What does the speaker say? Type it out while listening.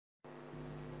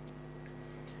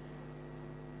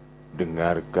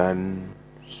Dengarkan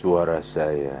suara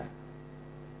saya.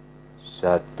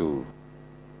 1, 2,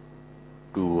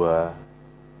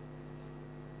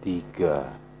 3,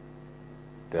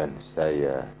 dan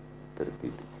saya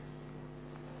tertidur.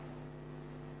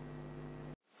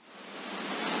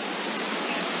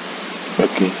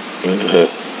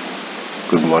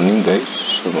 Good morning guys.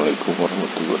 Assalamualaikum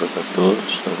warahmatulohi wabarakatuh.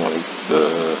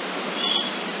 Assalamualaikum.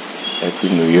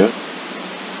 Happy New Year.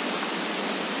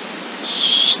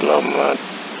 Selamat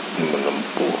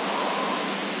menempuh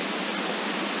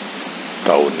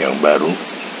tahun yang baru.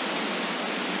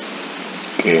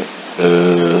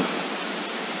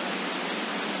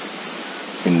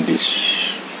 In this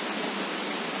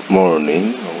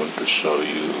morning, I want to show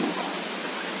you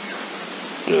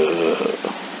the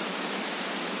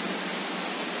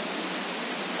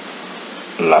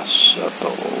last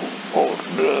or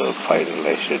the final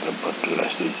lesson about the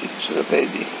last digit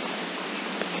strategy.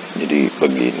 Jadi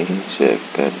pagi ini saya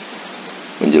akan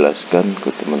menjelaskan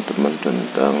ke teman-teman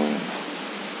tentang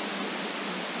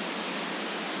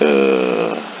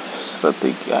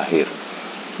strategi akhir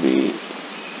di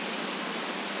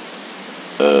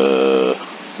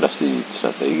last digit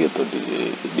strategi atau di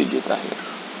digit akhir.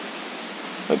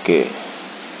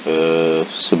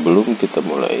 Sebelum kita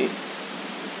mulai,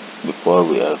 before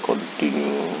we are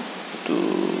continue to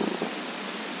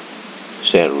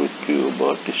share with you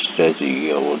about this strategy,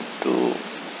 I want to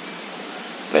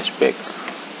flashback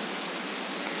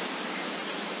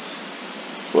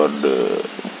for the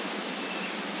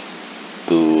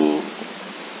two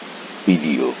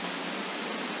video.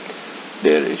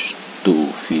 There is two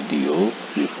video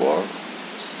before.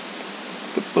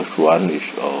 The first one is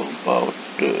all about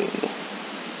the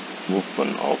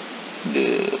movement of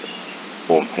the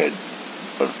form head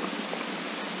or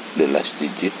the last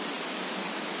digit.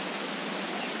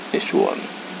 This 1,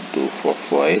 2, 4,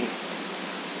 5,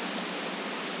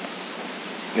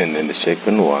 and then the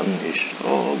second one is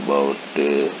all about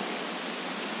the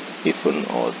even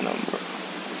odd number.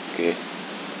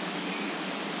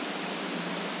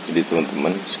 Jadi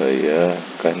teman-teman, saya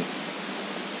akan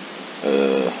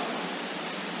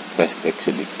flashback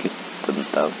sedikit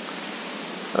tentang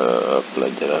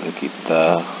pelajaran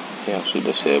kita yang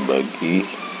sudah saya bagi.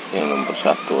 Yang nomor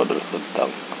 1 adalah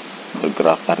tentang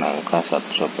pergerakan angka 1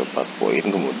 sampai 4 poin,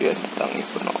 kemudian tentang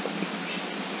even odd.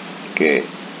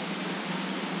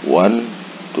 1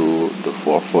 to the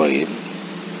 4 point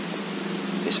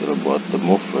is about the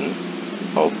movement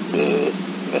of the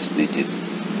last digit.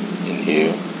 In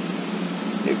here,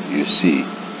 if you see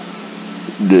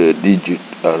the digit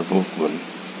are movement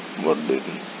more than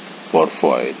 4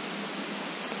 point,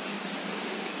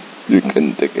 you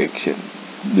can take action.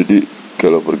 Jadi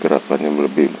kalau pergerakannya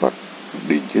lebih 4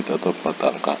 digit atau 4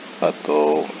 angka,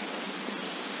 atau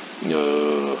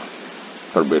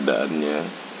perbedaannya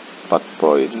 4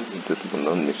 poin, itu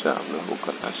teman-teman bisa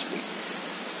melakukan asli.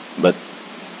 But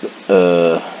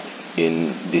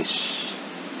in this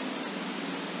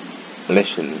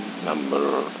lesson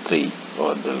number 3,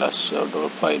 or the last or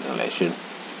the final lesson,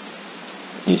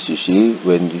 is you see,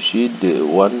 when you see the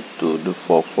 1 to the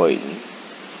 4 point,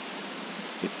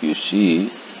 if you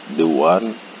see the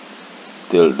 1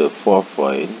 till the 4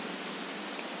 point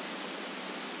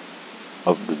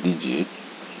of the digit,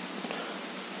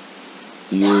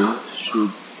 you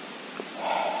should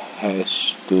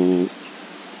has to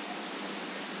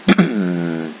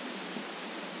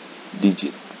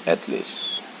digit at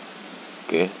least,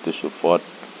 to support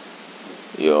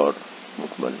your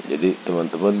movement. Jadi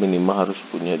teman-teman minimal harus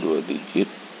punya 2 digit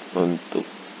untuk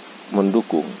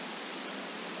mendukung,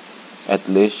 at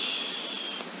least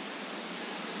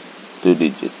 2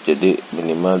 digit. Jadi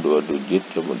minimal 2 digit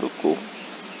yang mendukung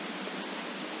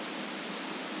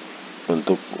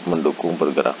untuk mendukung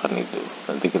pergerakan itu.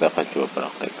 Nanti kita akan coba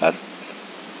praktekkan.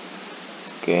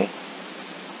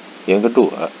 Yang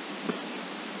kedua,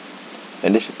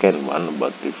 and the second one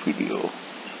about the video,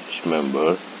 just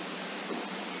remember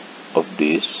of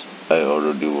this, I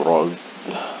already wrote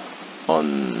on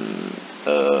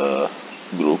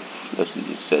group last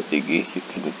digit strategy. You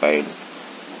can find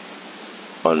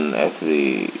on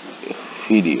every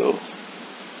video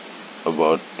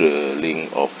about the link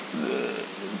of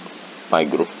my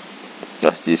group.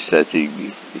 Last digit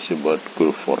strategy is about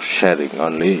group for sharing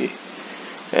only,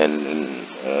 and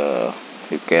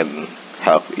you can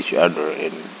help each other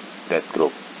in that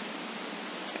group.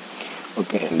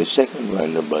 And the second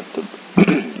one about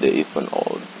the even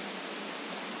odd.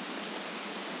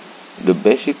 The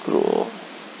basic rule,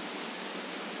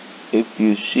 if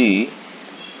you see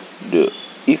the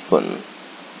even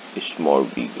is more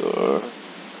bigger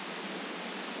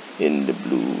in the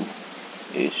blue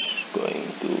is going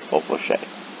to overside.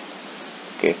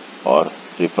 Okay, or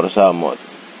reversal mode.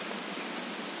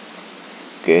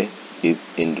 Okay, if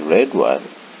in the red one,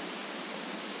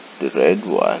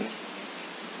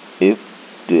 if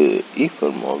the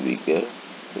even more bigger,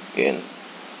 we can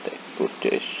take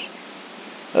purchase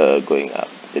going up.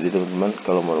 Jadi teman-teman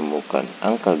kalau menemukan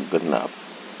angka genap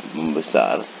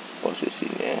membesar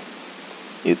posisinya,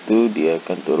 itu dia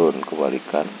akan turun.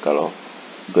 Kebalikan kalau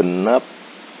genap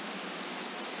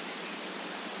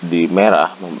di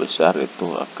merah membesar,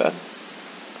 itu akan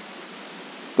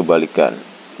kebalikan.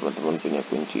 Teman-teman punya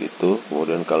kunci itu.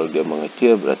 Kemudian kalau dia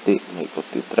mengecil berarti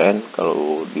mengikuti tren,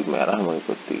 kalau di merah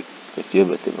mengikuti kecil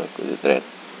berarti mengikuti tren.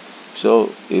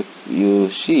 So if you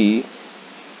see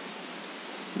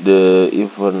the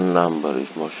even number is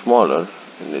more smaller,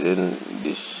 and then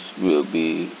this will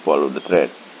be follow the trend.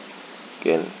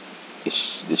 Again,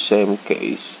 it's the same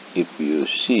case if you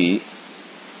see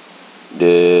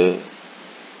the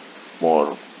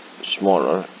more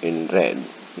smaller in red,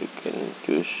 you can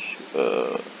choose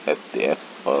FTF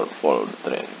or follow the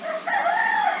trend.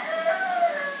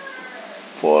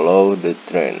 Follow the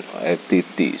trend,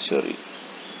 FTT, sorry.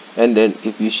 And then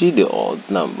if you see the odd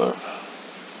number,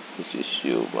 this is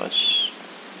you must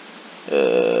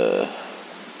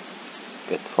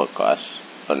get focus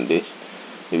on this.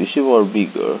 If you see more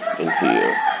bigger in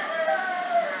here,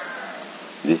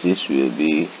 this is will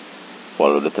be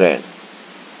follow the trend.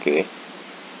 Okay,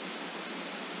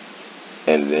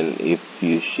 and then if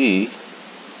you see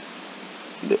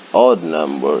the odd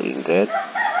number in red,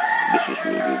 this is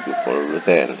will be follow the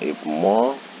trend. If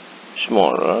more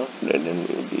smaller, then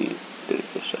will be the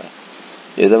reversal.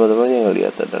 Ya teman-teman, yang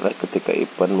lihat adalah ketika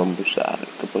event membesar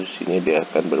itu posisinya dia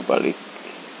akan berbalik.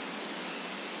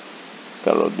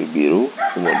 Kalau di biru,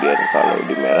 kemudian kalau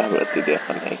di merah berarti dia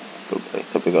akan naik berbalik.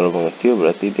 Tapi kalau mengecil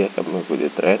berarti dia akan mengikuti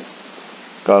tren.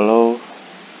 Kalau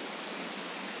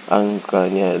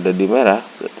angkanya ada di merah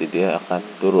berarti dia akan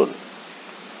turun.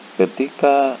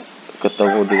 Ketika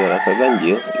ketemu dengan angka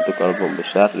ganjil, itu kalau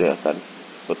membesar dia akan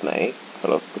ikut naik.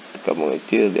 Kalau ketika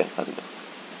mengecil dia akan turun.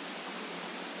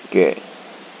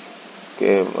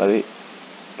 Oke, mari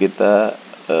kita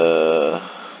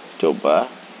coba.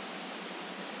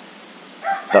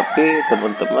 Tapi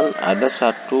teman-teman ada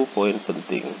satu poin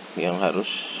penting yang harus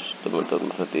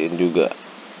teman-teman perhatiin juga.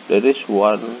 There is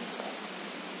one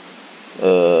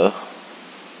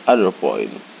other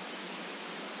point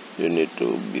you need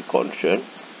to be concerned.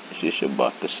 This is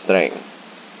about the strength.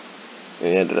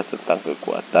 Ini adalah tentang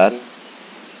kekuatan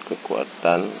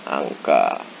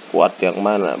angka. Kuat yang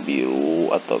mana?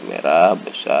 Biru atau merah,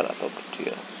 besar atau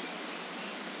kecil.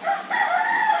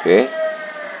 Oke.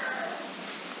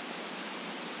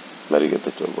 Mari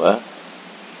kita coba.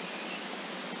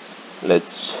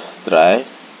 Let's try,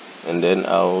 and then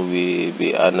how we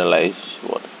analyze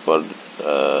what for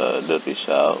the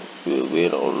result will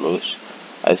win or lose.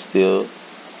 I still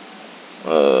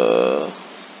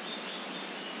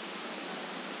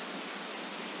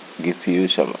give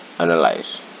you some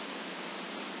analyze.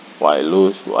 Why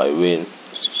lose, why win,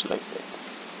 just like that.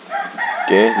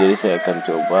 Oke, jadi saya akan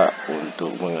coba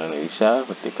untuk menganalisa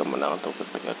ketika menang atau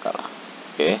ketika kalah.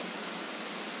 Oke.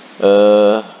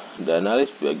 The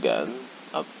analysis began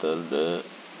after the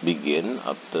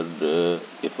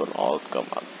event odd come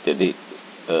up. Jadi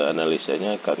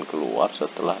analisanya akan keluar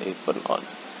setelah event odd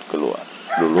keluar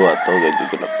dulu atau ganjil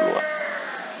genap keluar.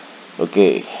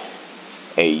 Oke,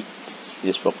 8.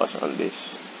 Just focus on this.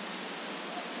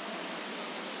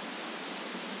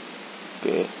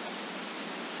 Oke.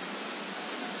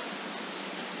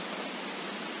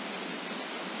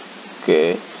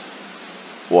 Oke.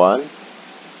 1,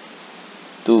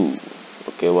 2.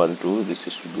 Oke, 1, 2. This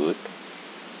is good.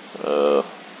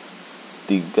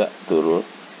 3 turun.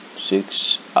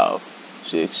 6 up.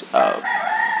 6 up.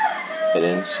 And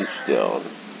then 6 down.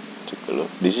 Take a look.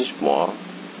 This is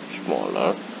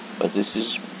smaller, but this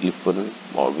is even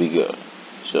more bigger.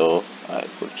 So I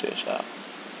purchase up.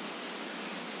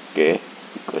 Okay,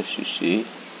 because you see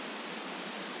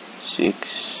 6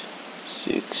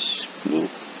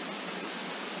 blue,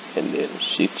 and then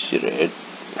 6 red,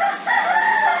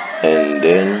 and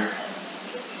then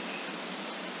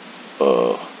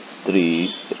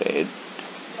 3 red,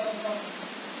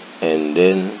 and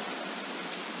then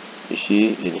you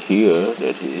see in here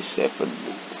that is 7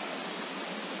 blue.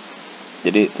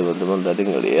 Jadi teman-teman tadi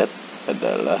ngelihat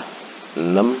adalah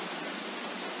 6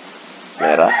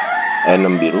 merah, 6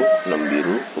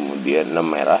 biru, kemudian 6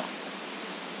 merah,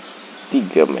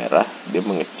 3 merah, dia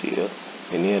mengecil.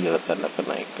 Ini adalah tanda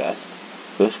kenaikan.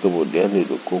 Terus kemudian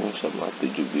didukung sama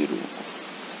 7 biru.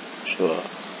 So,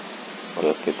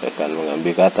 maka kita akan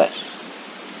mengambil ke atas.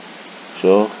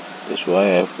 So that's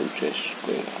why I purchase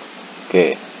going up.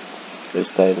 Okay, this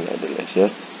time ada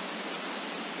lesson.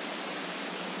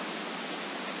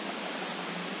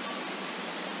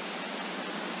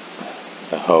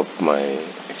 I hope my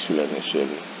explanation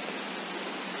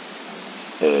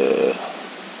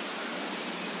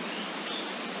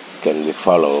can be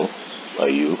followed by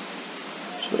you,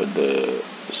 so the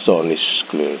sound is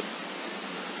clear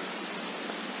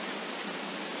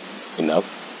enough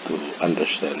to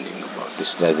understanding about the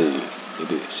strategy.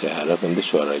 Jadi saya harap nanti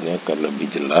suaranya akan lebih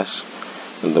jelas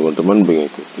dan teman-teman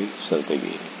mengikuti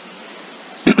strategi ini.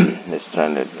 Let's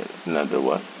try another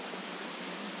one.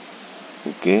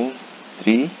 Okay,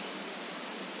 3,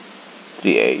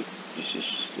 8. This is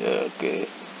okay.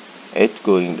 8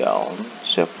 going down,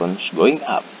 7 going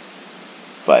up,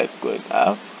 5 going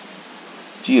up,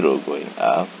 0 going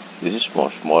up. This is more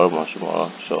small,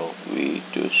 so we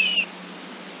choose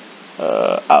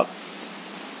up.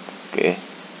 Okay,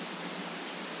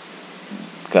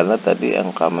 karena tadi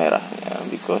angka merahnya,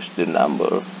 because the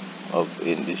number of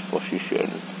in this position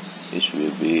is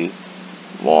will be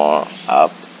more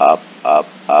up,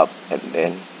 and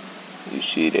then you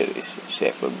see there is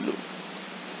 7 blue.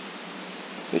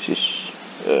 This is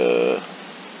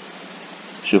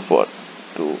support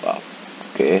to up.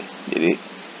 Okay, jadi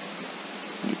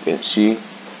you can see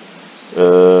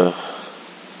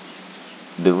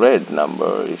the red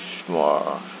number is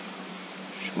more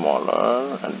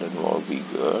smaller and then more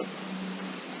bigger.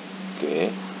 Okay,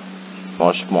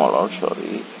 more smaller,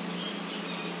 sorry.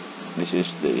 This is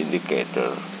the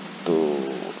indicator to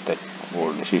take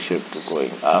more decision to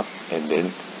going up, and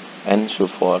then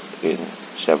support in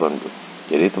 7 blue.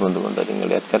 Jadi teman-teman tadi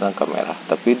ngelihat kan angka merah,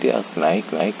 tapi dia naik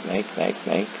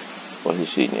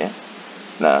posisinya.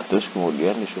 Nah, terus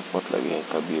kemudian disupport lagi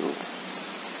angka biru.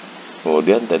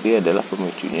 Kemudian tadi adalah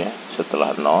pemicunya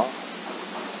setelah 0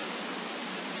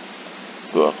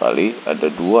 2 kali, ada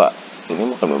 2. Ini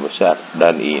makin membesar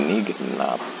dan ini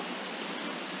genap.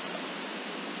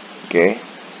 Okay,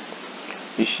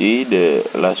 you see the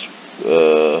last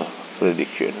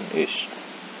prediction is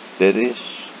there is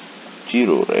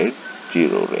 0 red.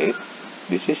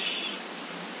 This is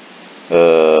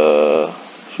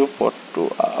support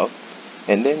to up,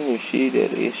 and then you see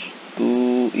there is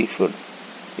 2 even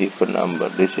number.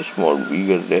 This is more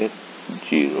bigger than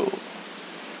 0,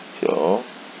 so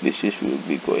this is will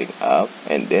be going up,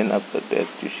 and then after that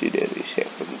you see there is 7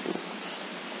 blue.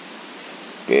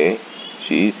 Okay,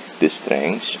 see the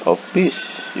strength of this.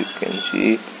 You can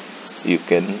see you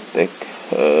can take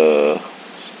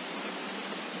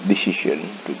decision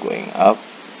to going up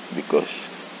because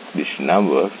this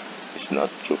number is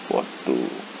not support to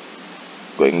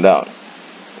going down.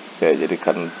 Oke, jadi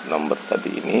kan nomor tadi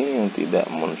ini yang tidak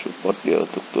mensupport dia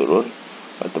untuk turun.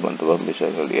 Teman-teman bisa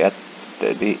ngelihat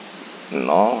tadi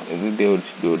 0 ini dia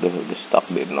udah stuck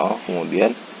di 0,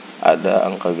 kemudian ada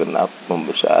angka genap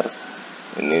membesar.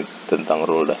 Ini tentang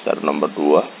rule dasar nomor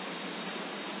 2.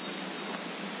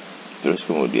 Terus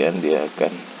kemudian dia akan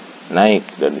naik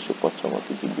dan disupport sama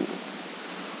 7 biru.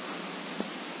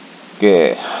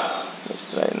 Oke, let's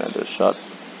try another shot.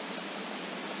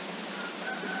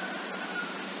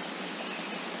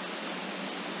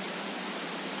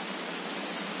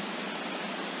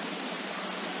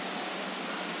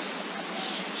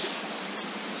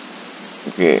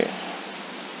 Oke,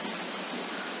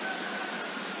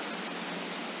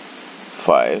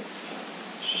 5,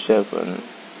 7,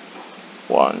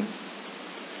 1,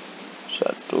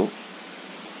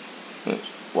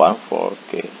 1, 4,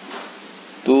 okay.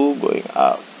 2 going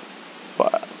up, 5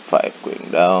 going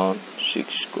down, 6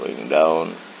 going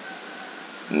down,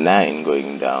 9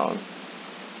 going down.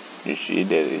 You see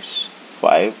there is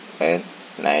 5 and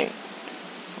 9.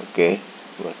 Okay,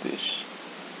 what is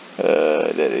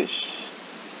there is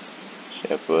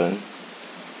 7.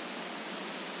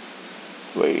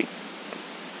 Wait,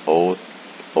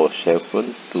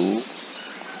 7, 2,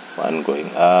 1 going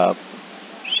up,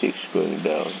 6 going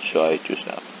down, so I choose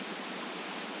up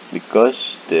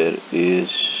because there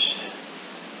is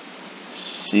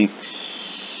 6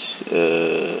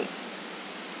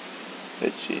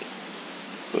 let's see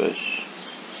first.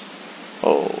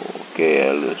 Okay,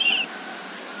 I lose.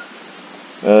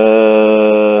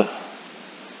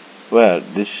 Well,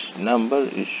 this number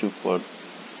is support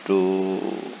to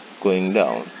going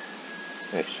down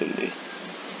actually,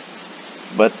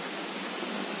 but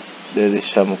there is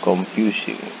some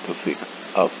confusing to figure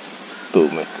out to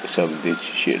make some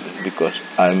decision because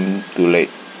I'm too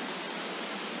late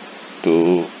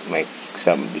to make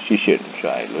some decision, so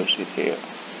I lose it here.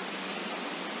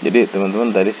 Jadi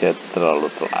teman-teman tadi saya terlalu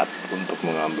telat untuk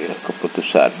mengambil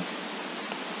keputusan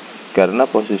karena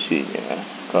posisinya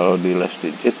kalau di last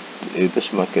digit itu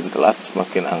semakin telat,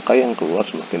 semakin angka yang keluar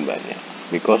semakin banyak.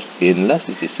 Because in last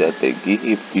digit strategy,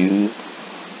 if you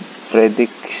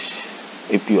predict,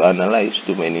 if you analyze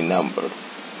too many number,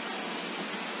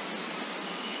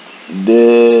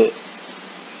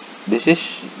 this is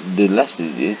the last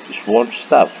digit won't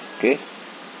stop. Okay,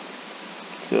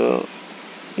 so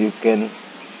you can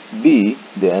be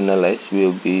the analyze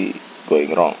will be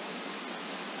going wrong.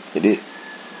 Jadi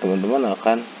teman-teman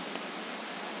akan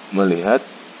melihat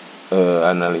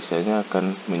analisanya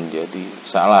akan menjadi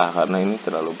salah karena ini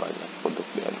terlalu banyak untuk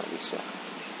dianalisa.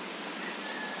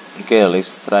 Okay,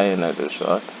 let's try another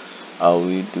shot. I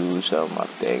will do some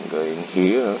rectangle in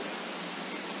here.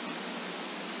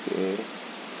 Okay,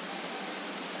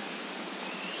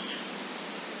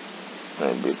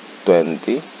 maybe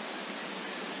 20.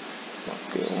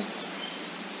 Okay,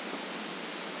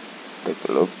 take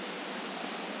a look.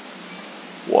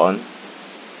 1,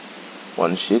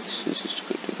 1, 6, this is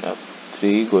good enough.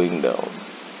 3 going down,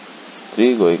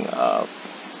 3 going up,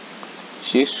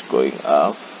 6 going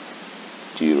up,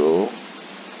 0,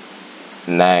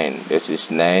 9, this is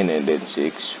 9 and then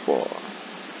 6, 4.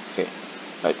 Okay,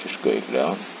 I just going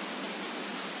down.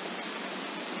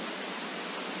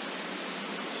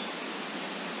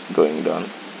 Going down,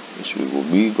 this will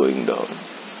be going down.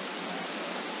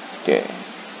 Okay,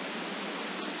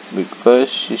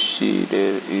 because you see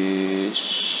there is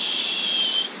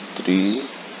 3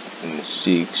 and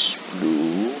 6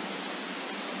 blue,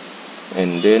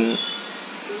 and then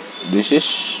this is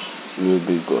will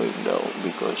be going down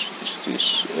because this is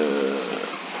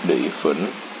the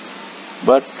even,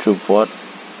 but support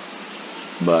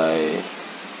by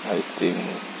I think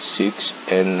 6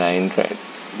 and 9 red.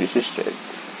 This is red,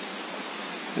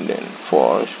 and then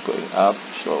 4 is going up,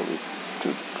 so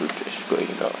two is going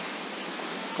down.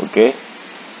 Okay,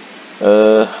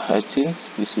 I think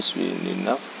this is really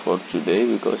enough for today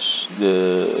because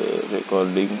the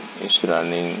recording is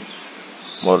running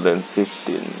more than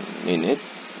 15 minutes,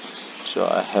 so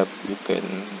I hope you can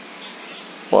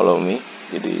follow me.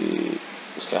 Jadi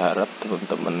saya harap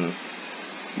teman-teman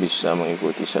bisa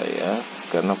mengikuti saya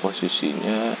karena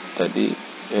posisinya tadi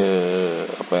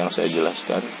apa yang saya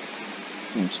jelaskan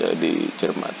bisa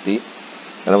dicermati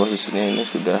karena posisinya ini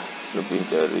sudah lebih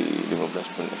dari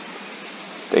 15 menit.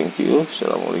 Thank you.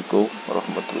 Assalamualaikum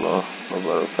warahmatulohi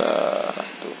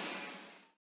wabarakatuh.